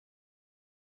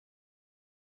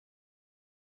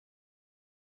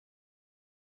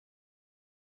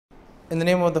In the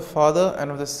name of the Father,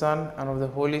 and of the Son, and of the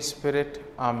Holy Spirit.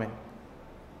 Amen.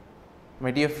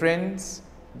 My dear friends,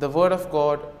 the Word of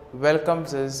God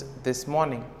welcomes us this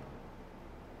morning.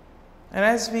 And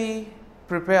as we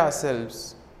prepare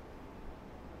ourselves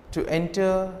to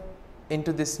enter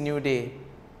into this new day,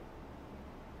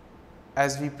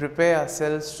 as we prepare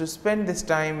ourselves to spend this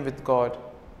time with God,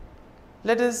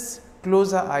 let us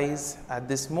close our eyes at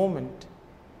this moment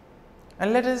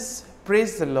and let us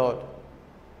praise the Lord.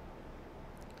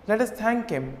 Let us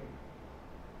thank Him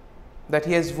that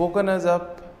He has woken us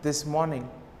up this morning.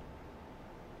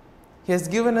 He has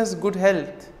given us good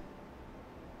health.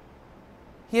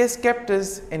 He has kept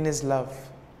us in His love.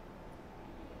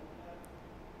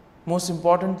 Most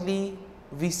importantly,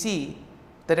 we see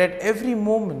that at every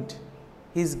moment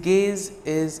His gaze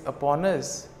is upon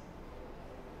us.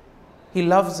 He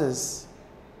loves us.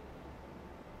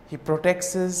 He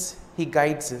protects us. He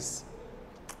guides us.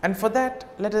 And for that,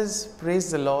 let us praise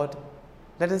the Lord.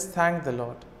 Let us thank the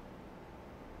Lord.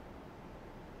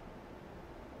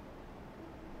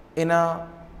 In our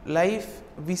life,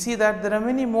 we see that there are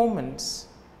many moments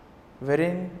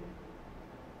wherein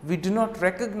we do not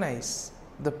recognize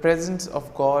the presence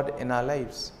of God in our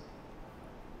lives.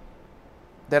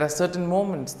 There are certain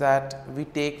moments that we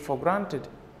take for granted,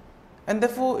 and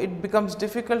therefore it becomes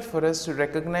difficult for us to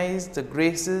recognize the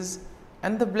graces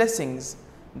and the blessings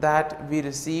that we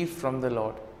receive from the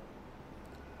Lord.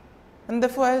 And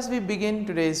therefore, as we begin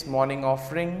today's morning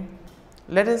offering,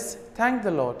 let us thank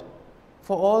the Lord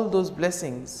for all those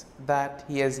blessings that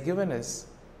He has given us.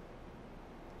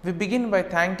 We begin by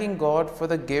thanking God for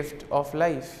the gift of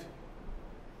life,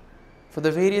 for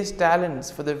the various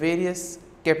talents, for the various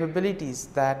capabilities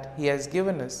that He has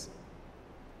given us.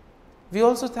 We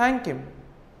also thank Him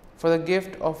for the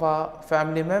gift of our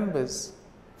family members,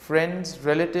 friends,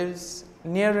 relatives,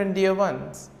 near and dear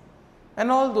ones, and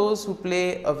all those who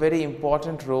play a very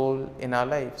important role in our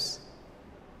lives.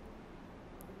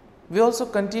 We also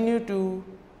continue to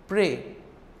pray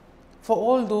for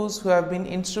all those who have been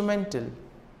instrumental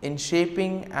in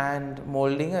shaping and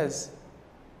molding us,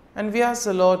 and we ask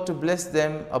the Lord to bless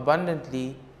them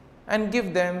abundantly and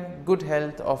give them good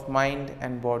health of mind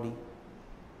and body.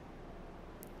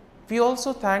 We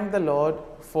also thank the Lord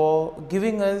for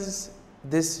giving us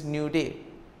this new day,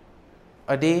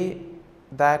 a day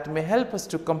that may help us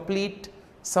to complete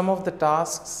some of the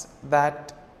tasks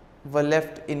that were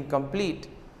left incomplete,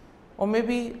 or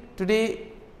maybe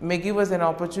today may give us an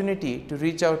opportunity to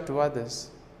reach out to others.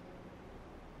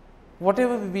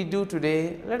 Whatever we do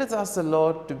today, let us ask the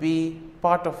Lord to be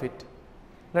part of it.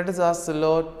 Let us ask the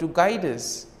Lord to guide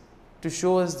us, to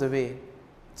show us the way,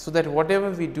 so that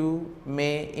whatever we do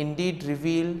may indeed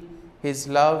reveal His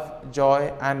love,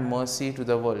 joy, and mercy to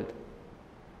the world.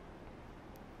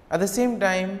 At the same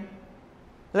time,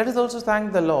 let us also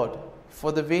thank the Lord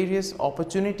for the various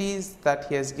opportunities that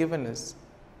He has given us,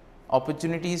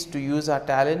 opportunities to use our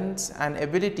talents and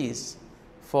abilities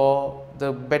for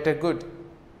the better good.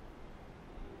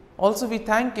 Also, we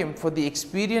thank Him for the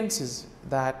experiences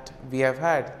that we have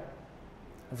had.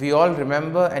 We all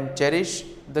remember and cherish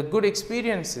the good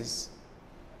experiences,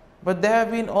 but there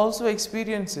have been also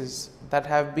experiences that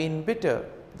have been bitter,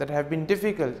 that have been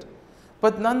difficult.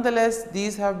 But nonetheless,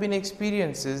 these have been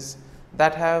experiences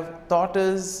that have taught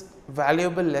us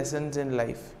valuable lessons in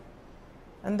life.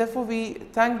 And therefore, we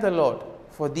thank the Lord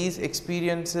for these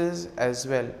experiences as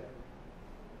well.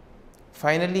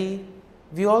 Finally,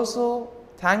 we also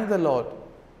thank the Lord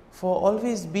for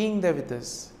always being there with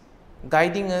us,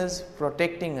 guiding us,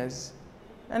 protecting us.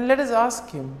 And let us ask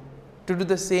Him to do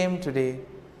the same today,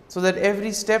 so that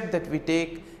every step that we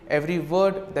take, every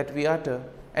word that we utter,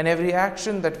 and every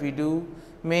action that we do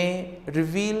may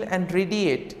reveal and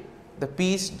radiate the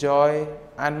peace, joy,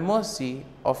 and mercy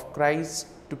of Christ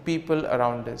to people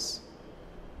around us.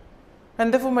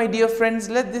 And therefore, my dear friends,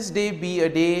 let this day be a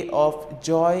day of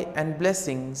joy and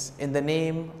blessings in the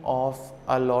name of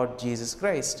our Lord Jesus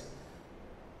Christ.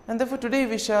 And therefore, today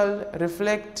we shall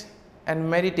reflect and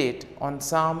meditate on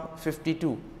Psalm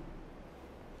 52.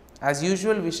 As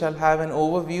usual, we shall have an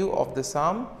overview of the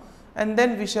psalm, and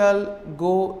then we shall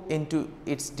go into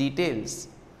its details.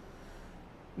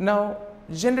 Now,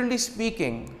 generally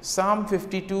speaking, Psalm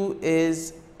 52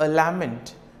 is a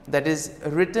lament that is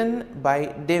written by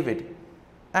David,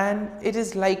 and it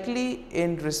is likely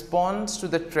in response to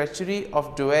the treachery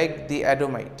of Doeg the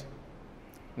Edomite.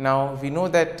 Now, we know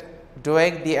that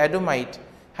Doeg the Edomite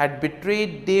had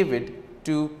betrayed David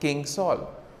to King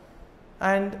Saul,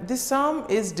 and this psalm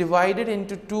is divided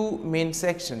into two main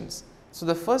sections. So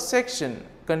the first section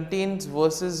contains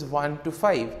verses 1 to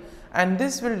 5, and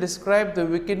this will describe the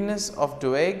wickedness of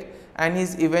Doeg and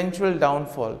his eventual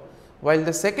downfall. While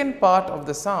the second part of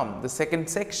the psalm, the second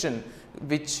section,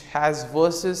 which has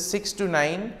verses 6 to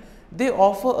 9, they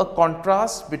offer a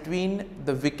contrast between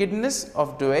the wickedness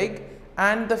of Doeg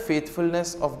and the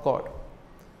faithfulness of God.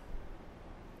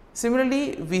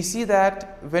 Similarly, we see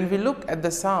that when we look at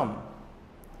the psalm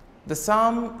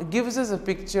gives us a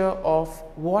picture of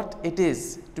what it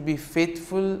is to be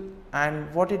faithful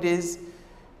and what it is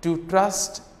to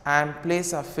trust and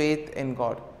place our faith in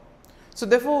God. So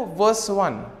therefore, verse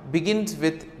 1 begins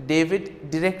with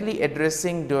David directly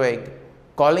addressing Doeg,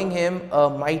 calling him a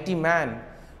mighty man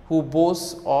who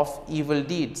boasts of evil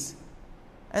deeds.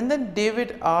 And then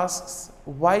David asks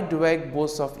why Doeg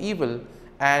boasts of evil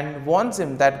and warns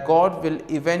him that God will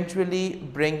eventually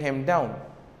bring him down.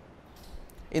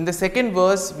 In the second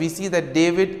verse, we see that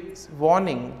David's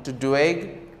warning to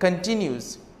Doeg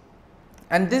continues,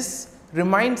 and this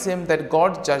reminds him that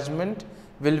God's judgment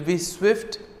will be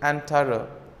swift and thorough.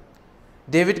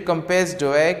 David compares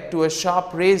Doeg to a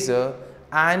sharp razor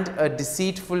and a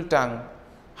deceitful tongue,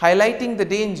 highlighting the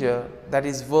danger that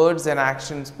his words and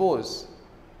actions pose.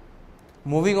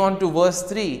 Moving on to verse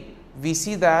 3, we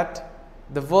see that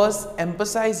the verse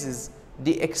emphasizes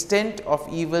the extent of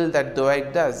evil that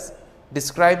Doeg does,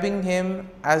 describing him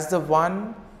as the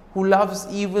one who loves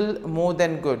evil more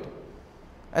than good,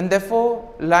 and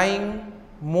therefore lying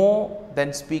more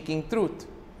than speaking truth.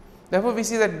 Therefore, we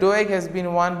see that Doeg has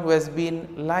been one who has been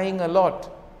lying a lot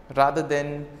rather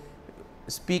than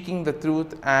speaking the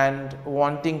truth and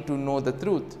wanting to know the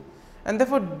truth. And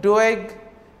therefore, Doeg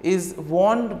is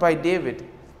warned by David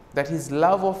that his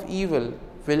love of evil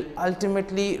will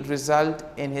ultimately result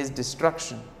in his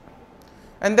destruction.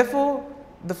 And therefore,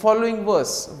 the following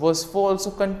verse 4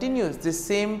 also continues this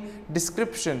same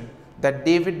description that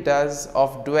David does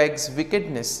of Doeg's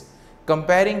wickedness,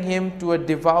 comparing him to a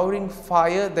devouring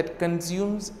fire that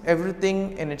consumes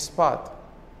everything in its path.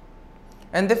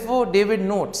 And therefore, David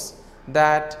notes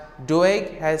that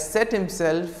Doeg has set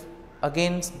himself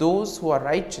against those who are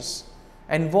righteous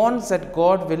and warns that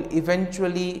God will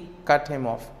eventually cut him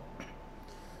off.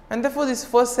 And therefore, this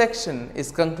first section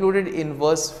is concluded in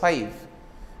verse 5,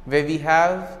 where we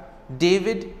have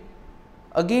David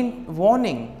again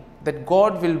warning that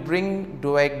God will bring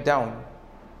Doeg down.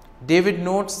 David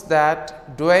notes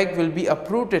that Doeg will be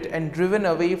uprooted and driven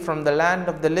away from the land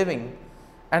of the living,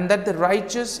 and that the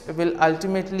righteous will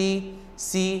ultimately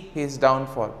see his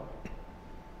downfall.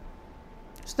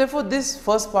 So therefore, this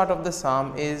first part of the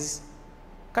psalm is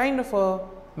kind of a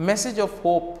message of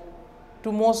hope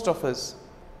to most of us.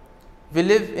 We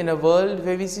live in a world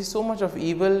where we see so much of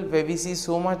evil, where we see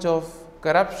so much of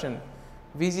corruption.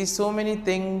 We see so many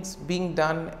things being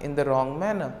done in the wrong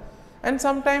manner. And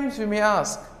sometimes we may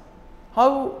ask,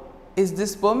 how is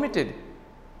this permitted?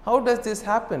 How does this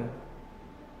happen?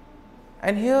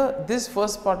 And here, this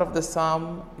first part of the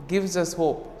psalm gives us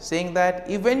hope, saying that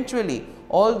eventually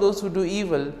all those who do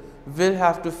evil will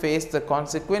have to face the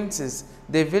consequences.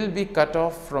 They will be cut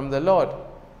off from the Lord.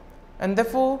 And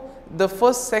therefore, the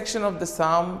first section of the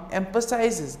psalm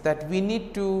emphasizes that we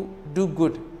need to do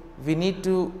good. We need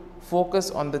to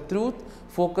focus on the truth,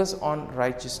 focus on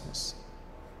righteousness.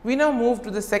 We now move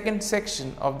to the second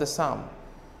section of the psalm.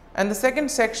 And the second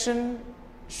section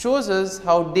shows us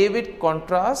how David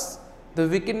contrasts the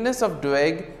wickedness of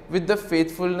Doeg with the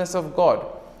faithfulness of God.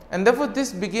 And therefore,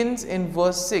 this begins in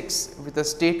verse 6 with a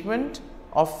statement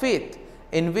of faith,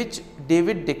 in which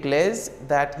David declares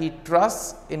that he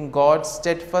trusts in God's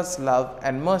steadfast love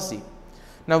and mercy.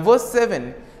 Now, verse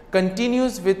 7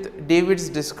 continues with David's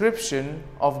description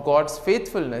of God's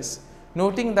faithfulness,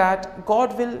 noting that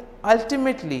God will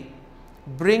ultimately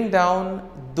bring down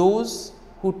those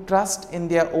who trust in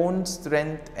their own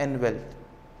strength and wealth.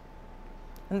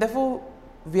 And therefore,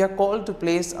 we are called to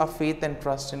place our faith and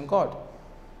trust in God.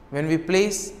 When we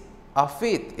place our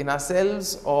faith in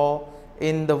ourselves or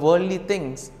in the worldly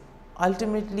things,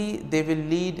 ultimately they will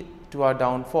lead to our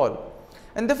downfall.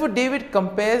 And therefore, David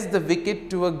compares the wicked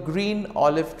to a green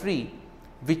olive tree,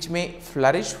 which may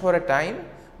flourish for a time,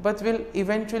 but will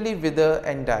eventually wither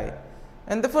and die.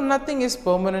 And therefore, nothing is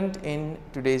permanent in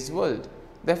today's world.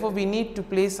 Therefore, we need to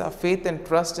place our faith and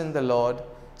trust in the Lord,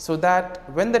 so that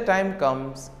when the time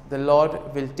comes, the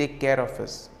Lord will take care of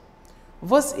us.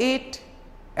 Verse 8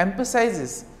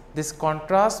 emphasizes this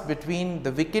contrast between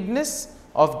the wickedness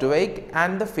of Doeg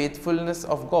and the faithfulness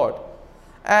of God,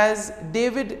 as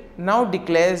David now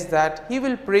declares that he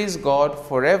will praise God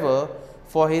forever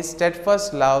for his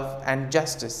steadfast love and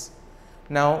justice.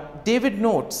 Now, David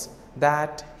notes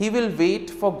that he will wait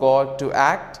for God to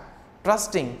act,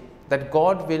 trusting that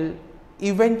God will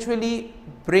eventually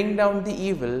bring down the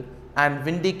evil and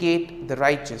vindicate the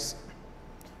righteous.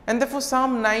 And therefore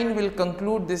Psalm 9 will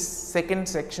conclude this second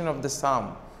section of the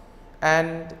psalm,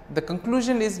 and the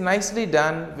conclusion is nicely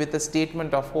done with a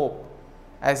statement of hope,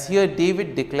 as here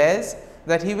David declares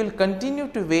that he will continue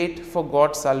to wait for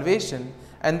God's salvation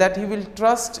and that he will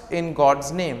trust in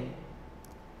God's name.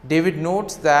 David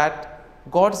notes that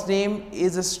God's name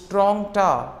is a strong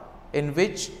tower in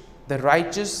which the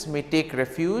righteous may take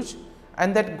refuge,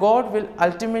 and that God will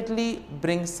ultimately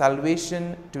bring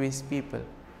salvation to his people.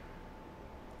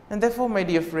 And therefore, my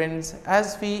dear friends,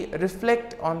 as we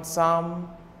reflect on Psalm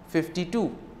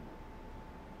 52,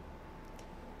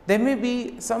 there may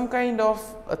be some kind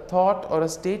of a thought or a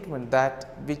statement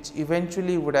that which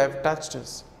eventually would have touched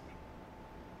us.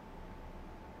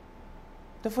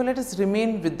 Therefore, let us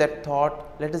remain with that thought,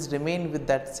 let us remain with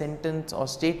that sentence or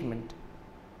statement,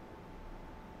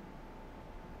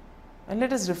 and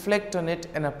let us reflect on it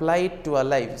and apply it to our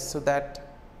lives so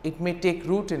that it may take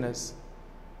root in us.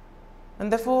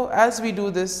 And therefore, as we do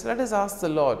this, let us ask the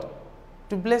Lord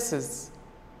to bless us,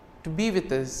 to be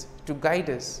with us, to guide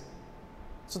us,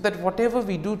 so that whatever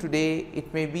we do today,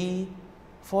 it may be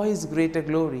for His greater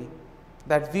glory,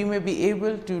 that we may be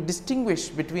able to distinguish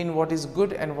between what is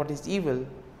good and what is evil,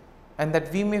 and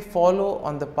that we may follow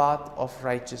on the path of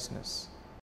righteousness.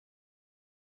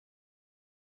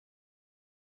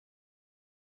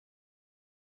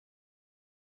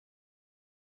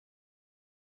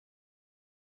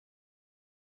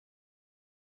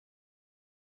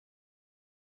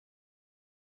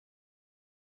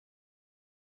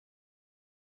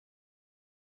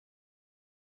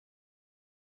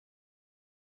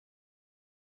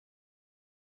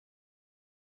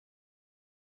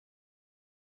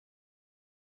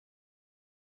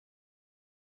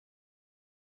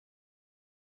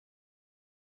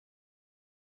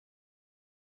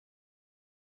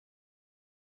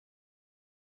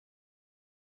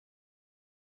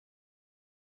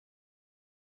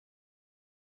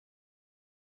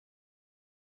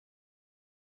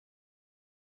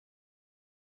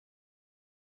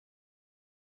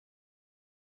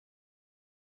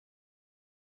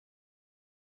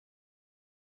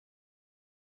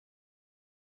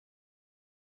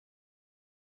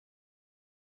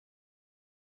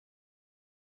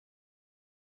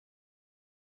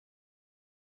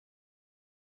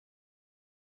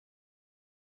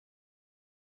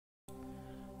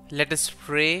 Let us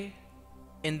pray.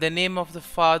 In the name of the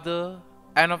Father,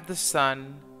 and of the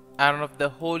Son, and of the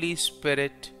Holy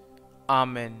Spirit.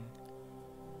 Amen.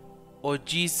 O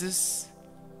Jesus,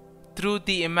 through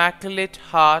the Immaculate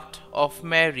Heart of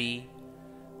Mary,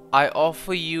 I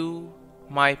offer you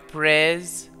my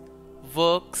prayers,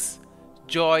 works,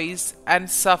 joys, and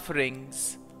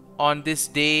sufferings on this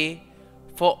day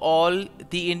for all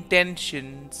the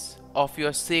intentions of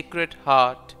your Sacred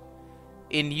Heart,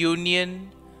 in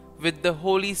union with the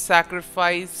holy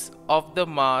sacrifice of the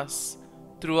Mass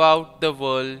throughout the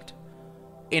world,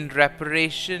 in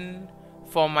reparation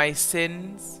for my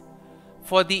sins,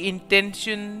 for the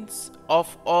intentions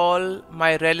of all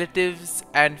my relatives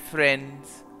and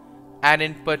friends, and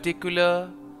in particular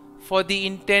for the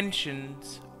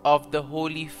intentions of the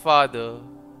Holy Father.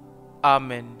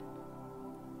 Amen.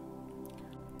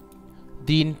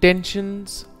 The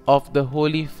intentions of the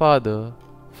Holy Father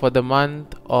for the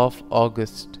month of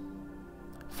August,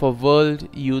 for World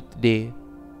Youth Day.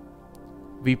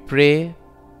 We pray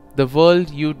the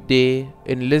World Youth Day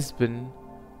in Lisbon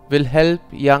will help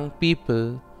young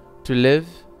people to live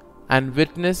and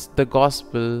witness the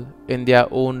gospel in their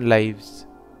own lives.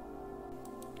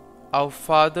 Our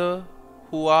Father,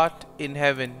 who art in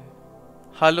heaven,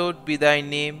 hallowed be thy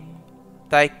name.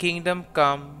 Thy kingdom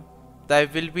come, thy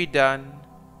will be done,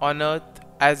 on earth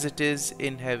as it is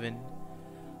in heaven.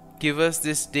 Give us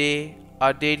this day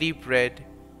our daily bread,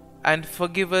 and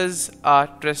forgive us our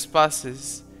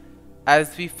trespasses,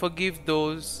 as we forgive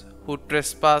those who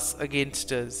trespass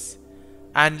against us.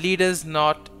 And lead us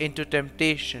not into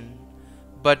temptation,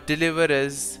 but deliver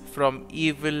us from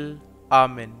evil.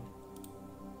 Amen.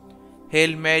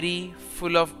 Hail Mary,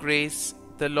 full of grace,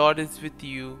 the Lord is with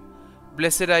you.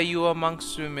 Blessed are you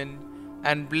amongst women,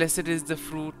 and blessed is the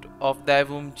fruit of thy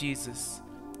womb, Jesus.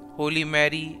 Holy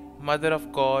Mary, Mother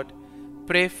of God,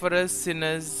 pray for us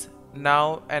sinners,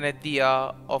 now and at the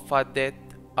hour of our death.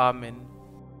 Amen.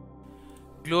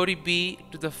 Glory be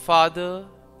to the Father,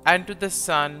 and to the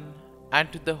Son,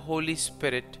 and to the Holy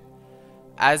Spirit,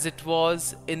 as it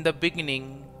was in the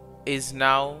beginning, is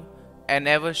now, and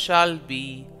ever shall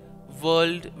be,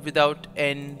 world without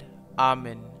end.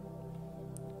 Amen.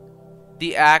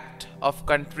 The Act of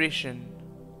Contrition.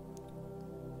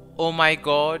 O my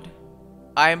God,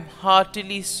 I am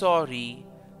heartily sorry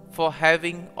for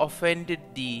having offended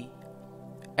Thee,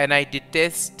 and I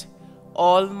detest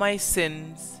all my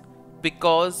sins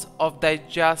because of thy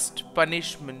just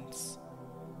punishments,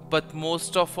 but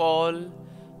most of all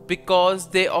because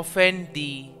they offend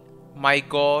thee, my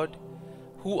God,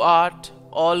 who art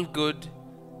all good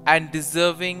and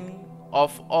deserving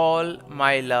of all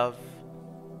my love.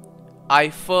 I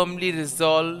firmly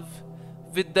resolve,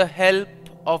 with the help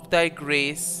of thy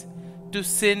grace, to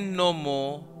sin no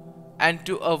more and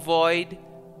to avoid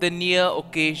the near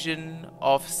occasion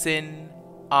of sin.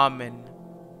 Amen.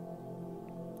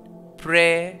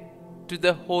 Prayer to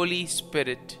the Holy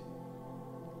Spirit.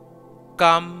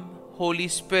 Come, Holy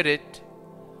Spirit,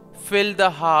 fill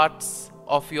the hearts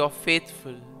of your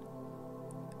faithful,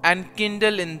 and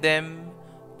kindle in them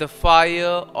the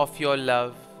fire of your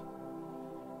love.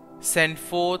 Send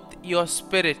forth your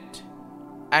Spirit,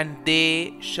 and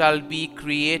they shall be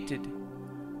created,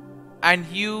 and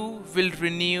you will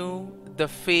renew the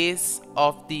face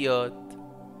of the earth.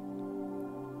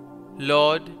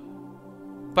 Lord,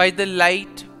 by the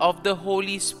light of the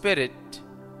Holy Spirit,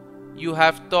 you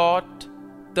have taught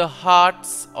the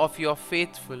hearts of your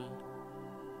faithful.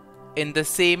 In the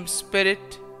same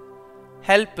Spirit,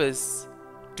 help us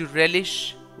to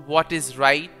relish what is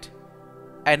right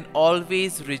and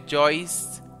always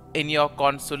rejoice in your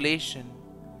consolation.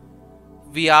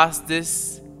 We ask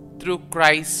this through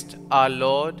Christ our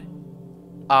Lord.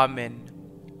 Amen.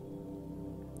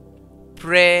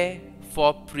 Prayer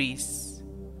for priests.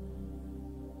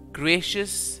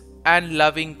 Gracious and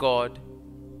loving God,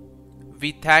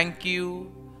 we thank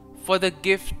you for the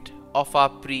gift of our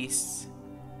priests.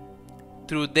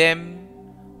 Through them,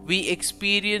 we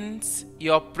experience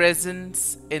your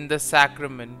presence in the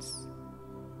sacraments.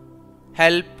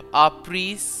 Help our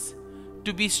priests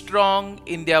to be strong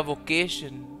in their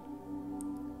vocation.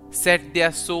 Set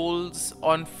their souls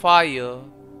on fire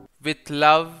with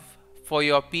love for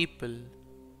your people.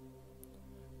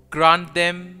 Grant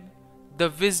them the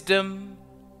wisdom,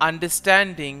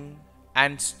 understanding,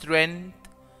 and strength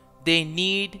they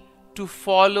need to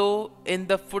follow in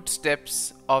the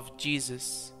footsteps of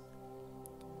Jesus.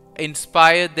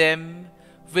 Inspire them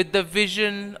with the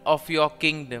vision of your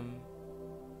kingdom.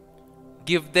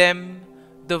 Give them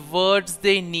the words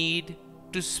they need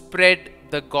to spread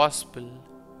the gospel.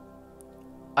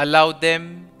 Allow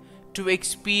them to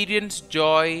experience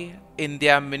joy in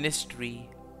their ministry.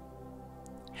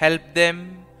 Help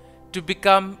them to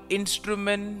become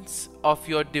instruments of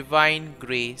your divine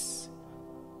grace.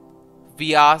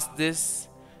 We ask this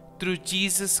through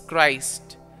Jesus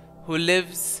Christ, who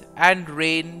lives and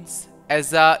reigns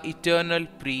as our eternal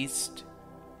priest.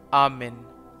 Amen.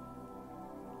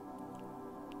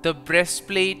 The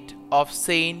breastplate of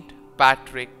Saint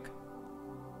Patrick.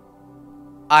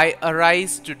 I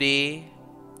arise today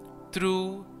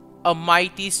through a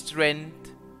mighty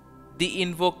strength, the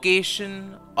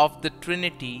invocation of the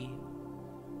Trinity,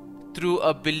 through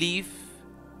a belief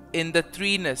in the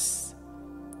threeness,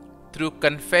 through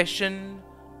confession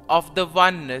of the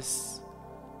oneness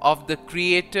of the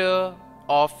Creator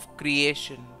of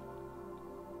creation.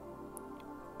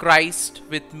 Christ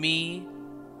with me,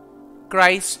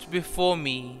 Christ before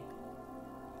me,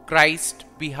 Christ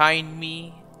behind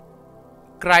me,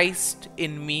 Christ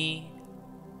in me,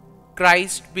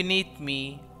 Christ beneath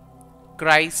me,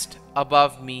 Christ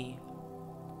above me,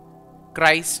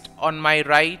 Christ on my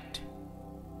right,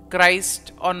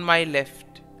 Christ on my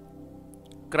left,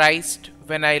 Christ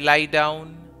when I lie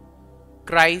down,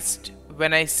 Christ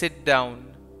when I sit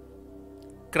down,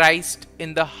 Christ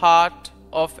in the heart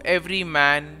of every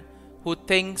man who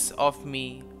thinks of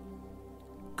me,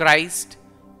 Christ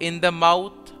in the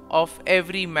mouth of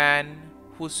every man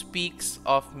who speaks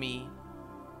of me,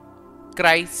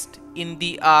 Christ in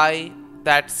the eye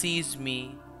that sees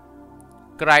me,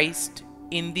 Christ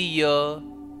in the ear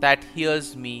that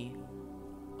hears me.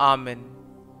 Amen.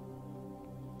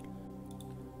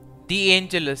 The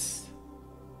Angelus.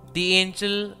 The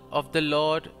angel of the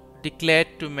Lord declared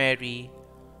to Mary,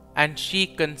 and she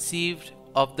conceived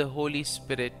of the Holy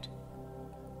Spirit.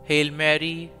 Hail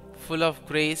Mary, full of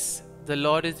grace, the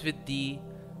Lord is with thee.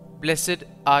 Blessed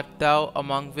art thou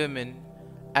among women,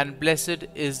 and blessed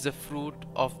is the fruit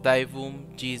of thy womb,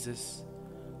 Jesus.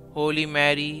 Holy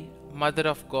Mary, Mother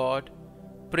of God,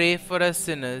 pray for us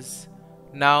sinners,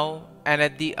 now and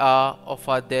at the hour of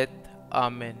our death.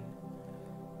 Amen.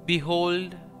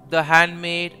 Behold, the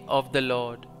handmaid of the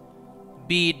Lord.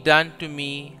 Be it done to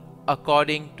me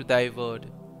according to thy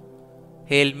word.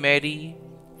 Hail Mary,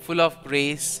 full of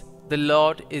grace, the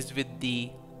Lord is with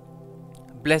thee.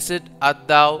 Blessed art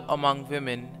thou among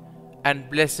women, and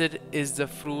blessed is the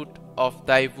fruit of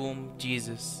thy womb,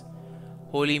 Jesus.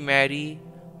 Holy Mary,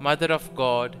 Mother of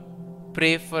God,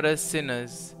 pray for us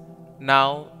sinners,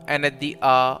 now and at the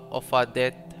hour of our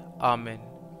death. Amen.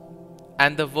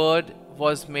 And the Word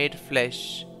was made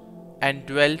flesh and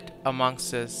dwelt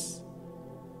amongst us.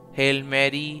 Hail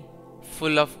Mary,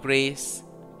 full of grace,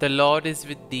 the Lord is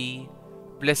with thee.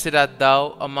 Blessed art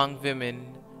thou among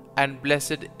women, and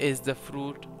blessed is the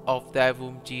fruit of thy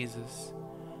womb, Jesus.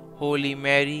 Holy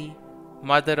Mary,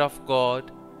 Mother of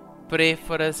God, pray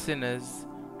for us sinners,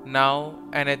 now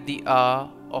and at the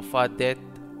hour of our death.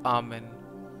 Amen.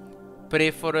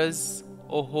 Pray for us,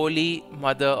 O Holy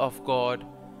Mother of God,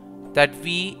 that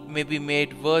we may be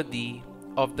made worthy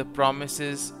of the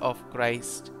promises of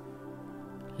Christ.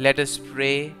 Let us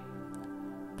pray.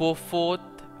 Pour forth,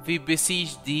 we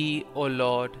beseech thee, O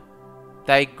Lord,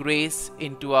 thy grace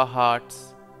into our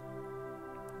hearts,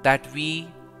 that we,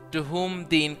 to whom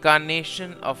the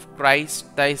incarnation of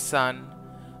Christ thy Son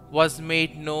was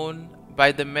made known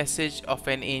by the message of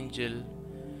an angel,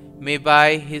 may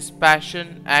by his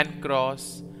passion and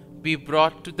cross be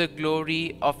brought to the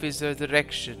glory of his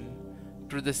resurrection,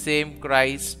 through the same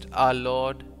Christ our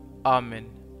Lord. Amen.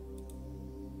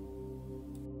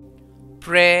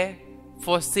 Prayer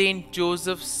for Saint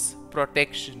Joseph's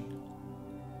protection.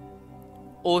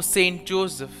 O Saint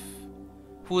Joseph,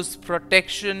 whose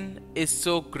protection is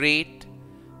so great,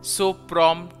 so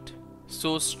prompt,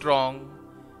 so strong,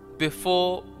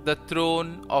 before the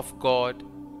throne of God,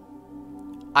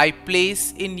 I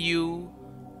place in you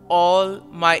all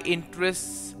my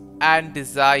interests and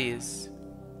desires.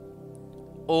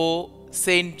 O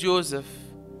Saint Joseph,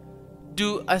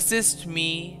 do assist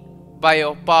me by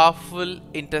your powerful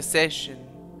intercession,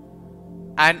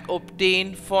 and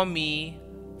obtain for me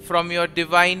from your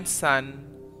divine Son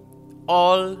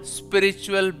all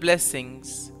spiritual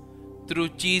blessings through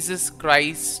Jesus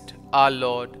Christ our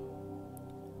Lord,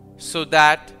 so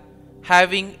that,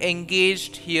 having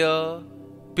engaged here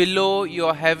below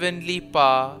your heavenly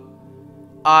power,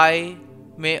 I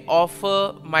may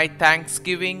offer my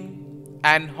thanksgiving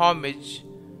and homage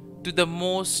to the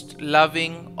most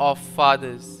loving of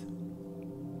fathers.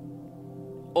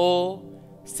 O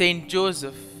Saint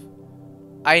Joseph,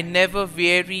 I never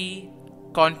weary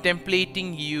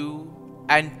contemplating you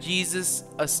and Jesus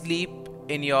asleep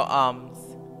in your arms.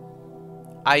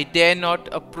 I dare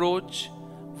not approach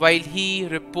while he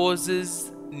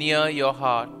reposes near your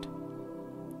heart.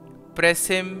 Press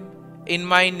him in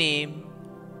my name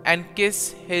and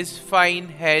kiss his fine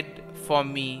head for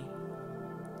me,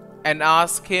 and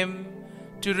ask him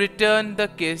to return the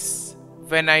kiss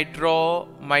when I draw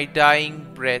my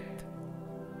dying breath.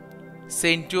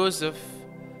 Saint Joseph,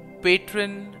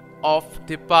 patron of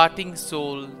departing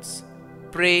souls,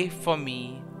 pray for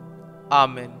me.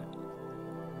 Amen.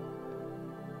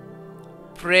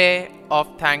 Prayer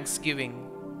of Thanksgiving.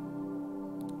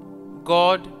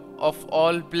 God of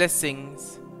all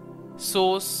blessings,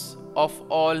 source of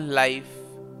all life,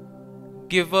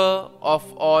 giver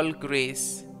of all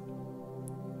grace,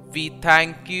 we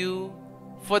thank you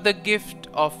for the gift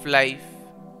of life,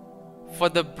 for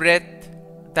the breath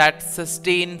that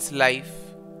sustains life,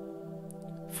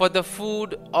 for the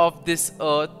food of this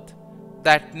earth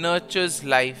that nurtures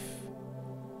life,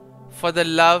 for the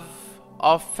love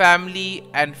of family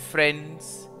and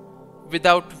friends,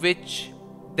 without which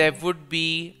there would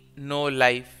be no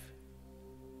life.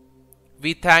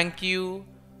 We thank you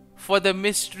for the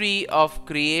mystery of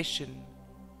creation,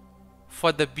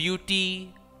 for the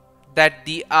beauty that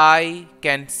the eye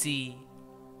can see,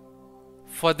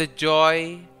 for the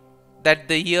joy that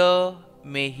the ear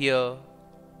may hear,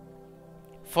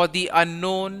 for the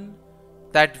unknown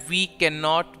that we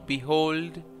cannot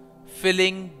behold,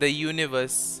 filling the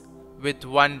universe with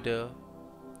wonder,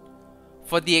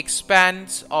 for the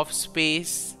expanse of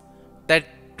space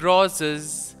that draws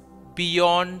us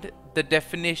beyond the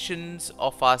definitions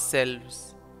of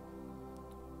ourselves.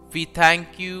 We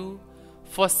thank you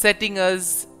for setting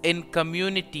us in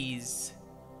communities,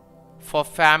 for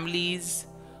families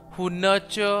who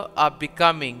nurture our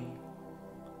becoming,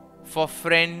 for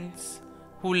friends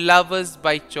who love us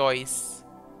by choice,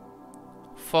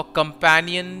 for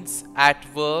companions at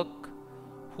work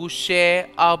who share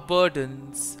our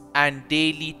burdens and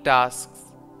daily tasks,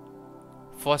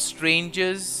 for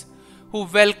strangers who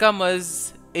welcome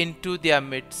us into their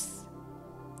midst,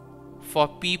 for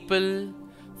people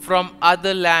from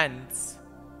other lands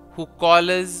who call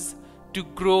us to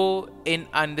grow in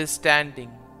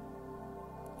understanding,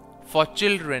 for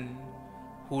children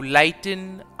who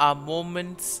lighten our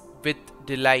moments with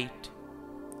delight,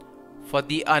 for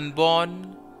the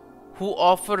unborn who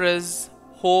offer us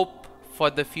hope for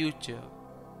the future.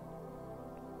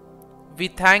 We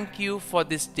thank you for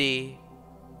this day,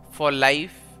 for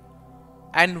life,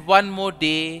 and one more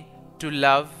day to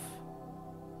love,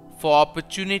 for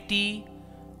opportunity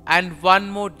and one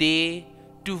more day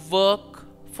to work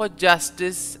for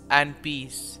justice and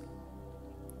peace,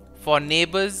 for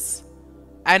neighbors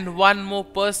and one more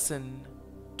person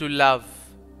to love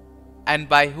and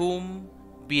by whom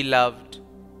be loved,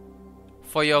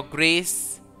 for your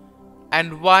grace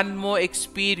and one more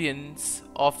experience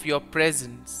of your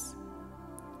presence,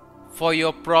 for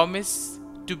your promise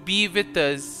to be with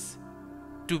us,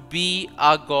 to be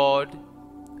our God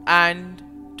and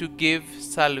to give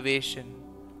salvation.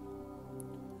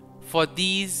 For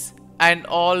these and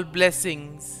all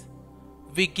blessings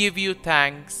we give you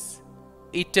thanks,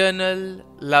 eternal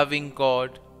loving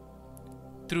God.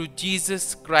 Through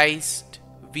Jesus Christ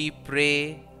we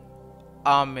pray.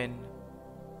 Amen.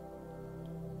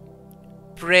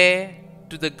 Prayer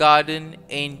to the Garden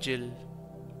Angel.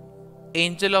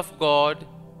 Angel of God,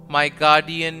 my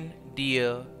guardian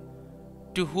dear,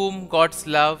 to whom God's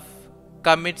love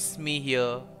commits me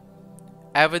here,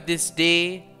 ever this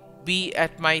day be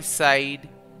at my side,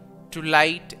 to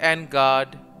light and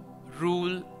guard,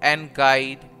 rule and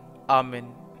guide.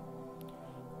 Amen.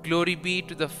 Glory be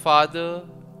to the Father,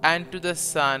 and to the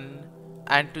Son,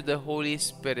 and to the Holy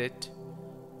Spirit,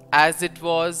 as it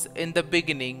was in the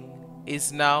beginning,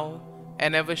 is now,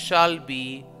 and ever shall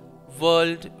be,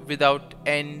 world without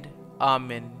end.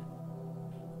 Amen.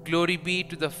 Glory be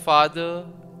to the Father,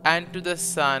 and to the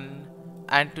Son,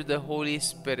 and to the Holy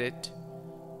Spirit,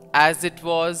 as it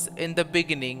was in the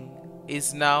beginning,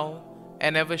 is now,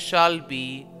 and ever shall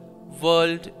be,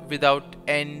 world without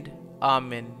end.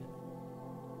 Amen.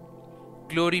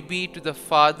 Glory be to the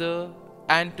Father,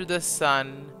 and to the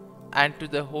Son, and to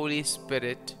the Holy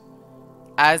Spirit,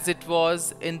 as it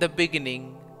was in the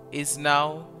beginning, is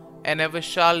now, and ever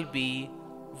shall be,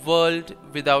 world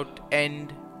without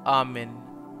end. Amen.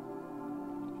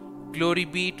 Glory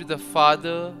be to the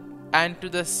Father, and to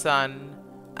the Son,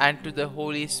 and to the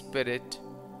Holy Spirit,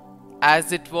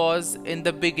 as it was in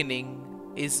the beginning,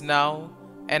 is now,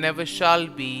 and ever shall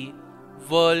be,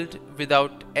 world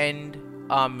without end.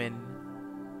 Amen.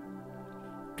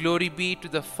 Glory be to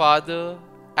the Father,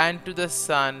 and to the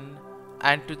Son,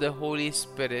 and to the Holy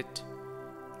Spirit,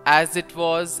 as it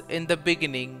was in the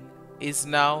beginning, is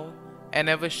now, and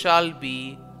ever shall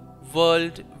be,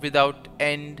 world without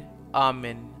end.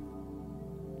 Amen.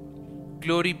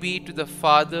 Glory be to the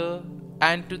Father,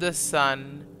 and to the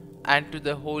Son, and to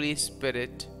the Holy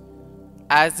Spirit,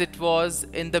 as it was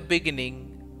in the beginning,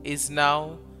 is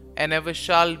now, and ever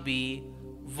shall be,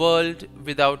 world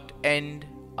without end.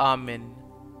 Amen.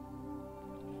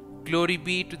 Glory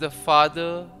be to the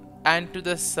Father, and to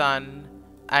the Son,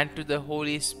 and to the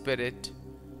Holy Spirit,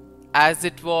 as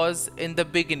it was in the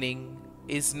beginning,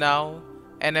 is now,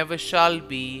 and ever shall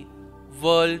be,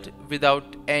 world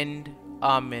without end.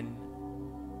 Amen.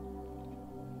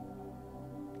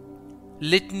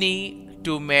 Litany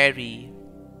to Mary,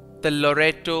 the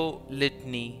Loreto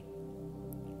Litany.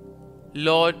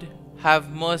 Lord,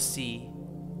 have mercy.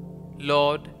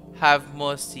 Lord, have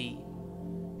mercy.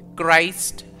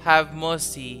 Christ, have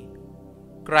mercy.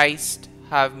 Christ,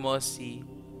 have mercy.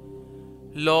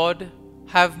 Lord,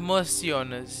 have mercy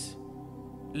on us.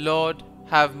 Lord,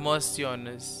 have mercy on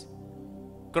us.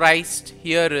 Christ,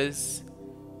 hear us.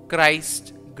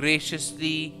 Christ,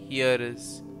 graciously hear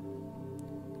us.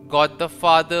 God the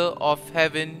Father of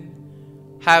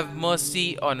heaven, have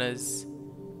mercy on us.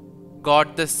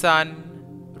 God the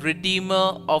Son,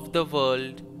 Redeemer of the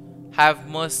world, have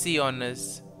mercy on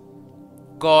us.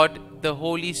 God the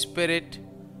Holy Spirit,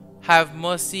 have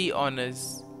mercy on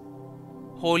us.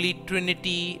 Holy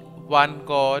Trinity, one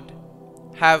God,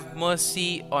 have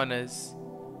mercy on us.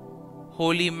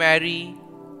 Holy Mary,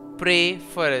 pray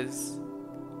for us.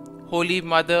 Holy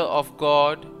Mother of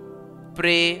God,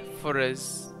 pray for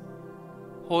us.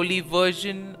 Holy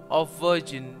Virgin of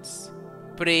Virgins,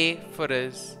 pray for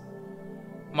us.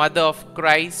 Mother of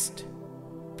Christ,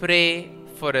 pray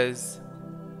for us.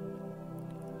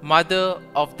 Mother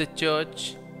of the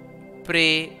Church,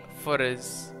 pray for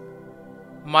us.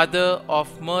 Mother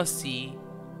of Mercy,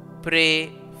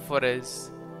 pray for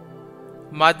us.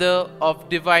 Mother of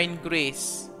Divine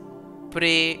Grace,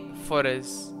 pray for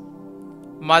us.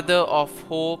 Mother of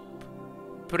Hope,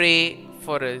 pray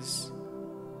for us.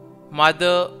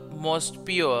 Mother most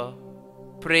pure,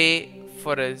 pray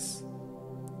for us.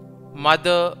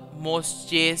 Mother most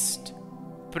chaste,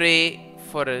 pray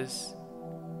for us.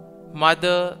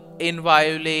 Mother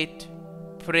inviolate,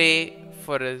 pray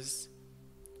for us.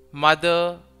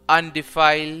 Mother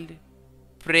undefiled,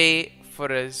 pray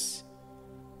for us.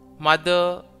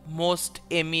 Mother most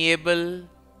amiable,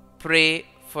 pray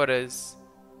for us.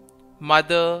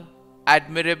 Mother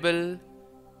admirable,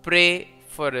 pray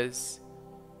for us.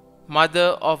 Mother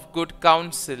of good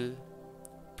counsel,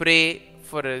 pray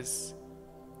for us.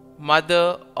 Mother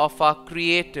of our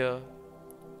Creator,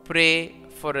 pray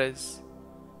for us.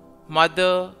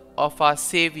 Mother of our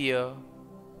Xavier,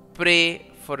 pray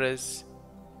for us.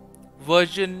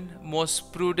 Virgin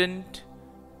most prudent,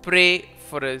 pray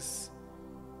for us.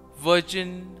 Virgin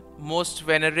most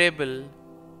venerable,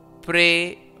 pray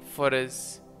for us.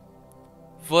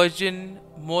 Virgin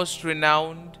most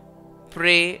renowned,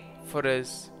 pray for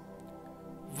us.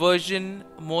 Virgin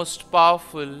most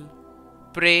powerful,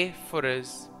 pray for us.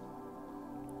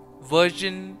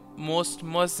 Virgin most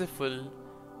merciful,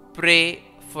 pray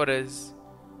for us.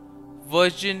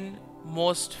 Virgin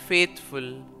most faithful,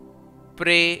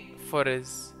 pray for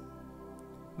us.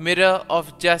 Mirror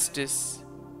of justice,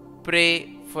 pray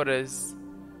for us.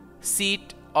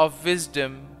 Seat of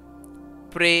wisdom,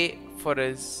 pray for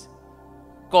us.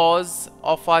 Cause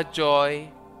of our joy,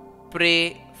 pray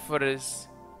for us.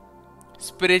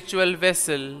 Spiritual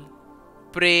vessel,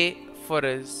 pray for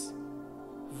us.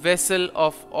 Vessel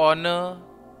of honor,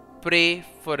 pray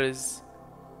for us.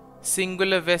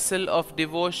 Singular vessel of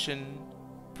devotion,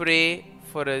 pray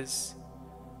for us.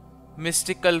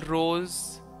 Mystical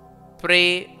rose,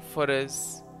 pray for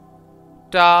us.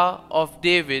 Tower of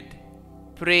David,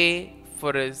 pray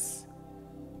for us.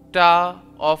 Tower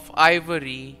of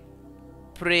ivory,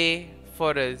 pray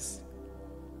for us.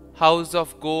 House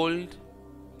of gold,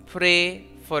 pray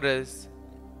for us.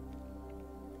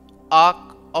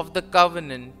 Ark of the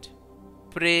covenant,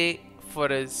 pray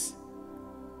for us.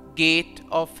 Gate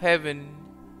of heaven,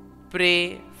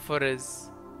 pray for us.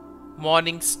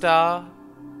 Morning star,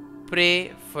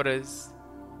 pray for us.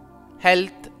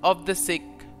 Health of the sick,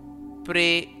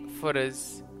 pray for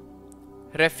us.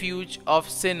 Refuge of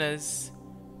sinners,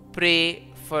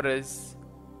 pray for us.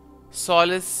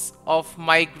 Solace of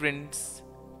migrants,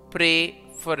 pray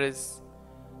for us.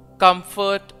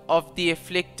 Comfort of the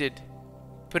afflicted,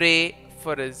 pray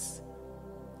for us.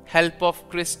 Help of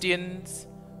Christians,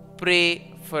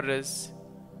 pray for us.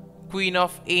 Queen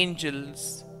of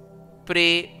angels,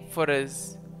 pray for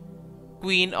us.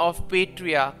 Queen of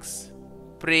patriarchs,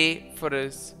 pray for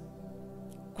us.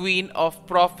 Queen of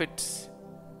prophets,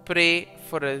 pray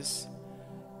for us.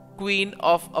 Queen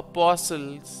of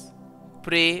apostles,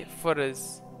 pray for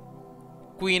us.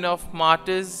 Queen of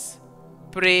martyrs,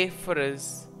 pray for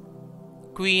us.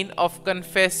 Queen of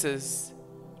confessors,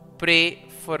 pray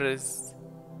for us.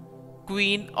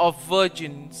 Queen of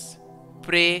virgins,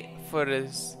 pray for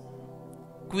us.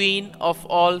 Queen of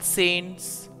all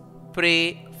saints,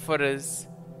 pray for us.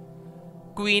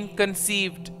 Queen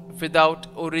conceived without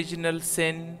original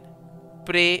sin,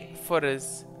 pray for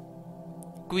us.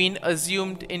 Queen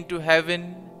assumed into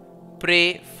heaven,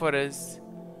 pray for us.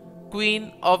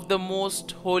 Queen of the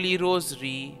most holy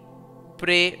rosary,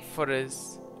 pray for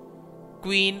us.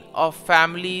 Queen of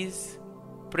families,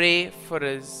 pray for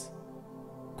us.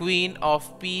 Queen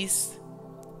of peace,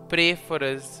 pray for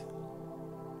us.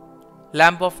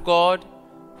 Lamb of God,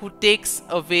 who takes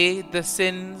away the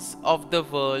sins of the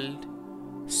world,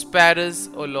 spare us,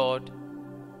 O Lord.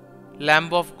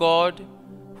 Lamb of God,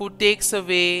 who takes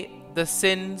away the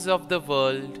sins of the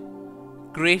world,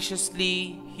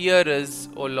 graciously hear us,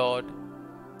 O Lord.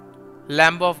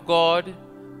 Lamb of God,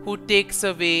 who takes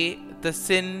away the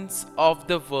sins of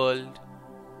the world,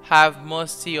 have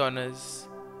mercy on us.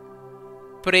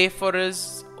 Pray for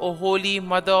us, O Holy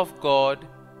Mother of God,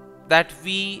 that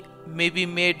we may be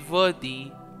made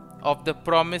worthy of the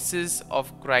promises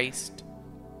of Christ.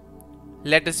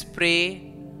 Let us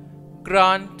pray.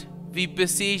 Grant, we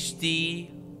beseech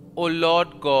Thee, O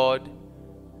Lord God,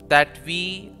 that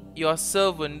we, Your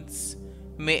servants,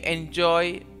 may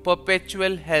enjoy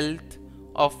perpetual health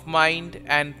of mind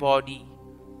and body,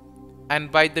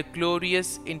 and by the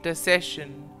glorious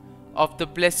intercession of the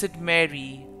Blessed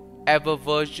Mary, ever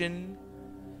Virgin,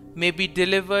 may be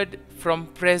delivered from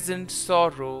present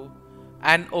sorrow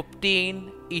and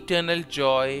obtain eternal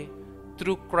joy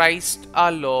through Christ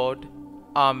our Lord.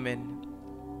 Amen.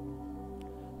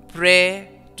 Prayer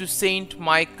to Saint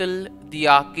Michael the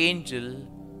Archangel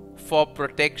for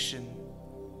protection.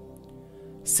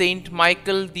 Saint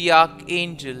Michael the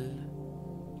Archangel,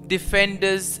 defend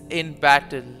us in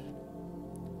battle.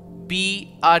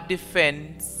 Be our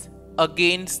defense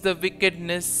against the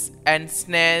wickedness and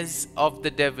snares of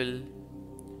the devil.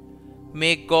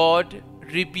 May God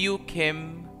rebuke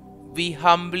him, we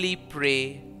humbly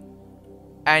pray.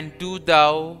 And do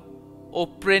Thou, O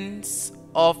Prince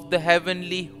of the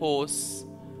heavenly hosts,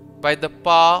 by the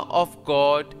power of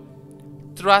God,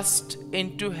 thrust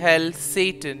into hell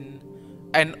Satan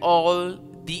and all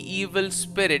the evil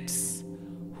spirits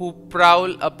who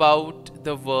prowl about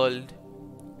the world,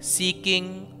 seeking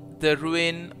the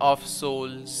ruin of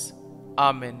souls.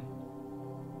 Amen.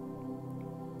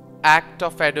 Act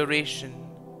of Adoration.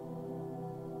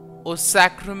 O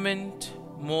Sacrament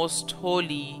most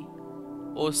holy,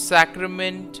 O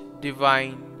Sacrament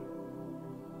divine,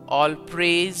 all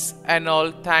praise and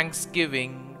all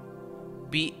thanksgiving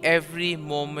be every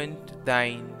moment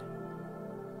thine.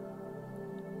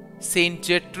 Saint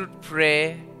Gertrude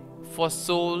Prayer for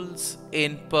souls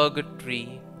in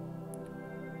purgatory.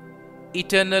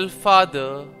 Eternal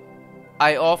Father,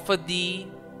 I offer Thee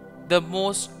the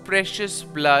most precious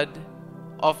blood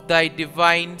of Thy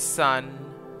divine Son,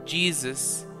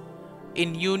 Jesus,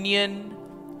 in union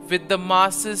with the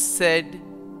masses said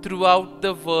throughout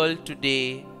the world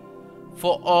today,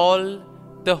 for all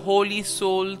the holy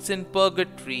souls in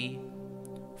purgatory,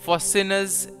 for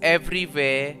sinners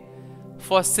everywhere,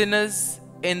 for sinners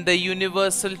in the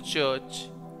universal church,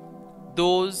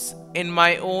 those in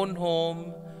my own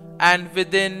home and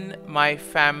within my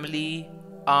family.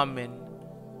 Amen.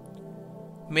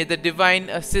 May the divine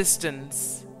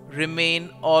assistance remain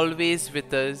always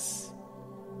with us,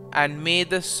 and may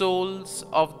the souls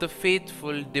of the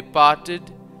faithful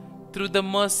departed through the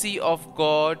mercy of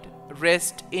God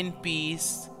rest in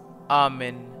peace.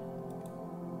 Amen.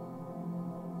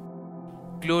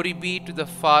 Glory be to the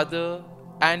Father,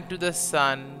 and to the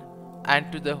Son,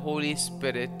 and to the Holy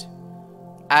Spirit,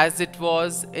 as it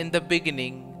was in the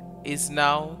beginning, is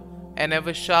now, and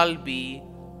ever shall be,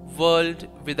 world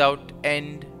without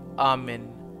end. Amen.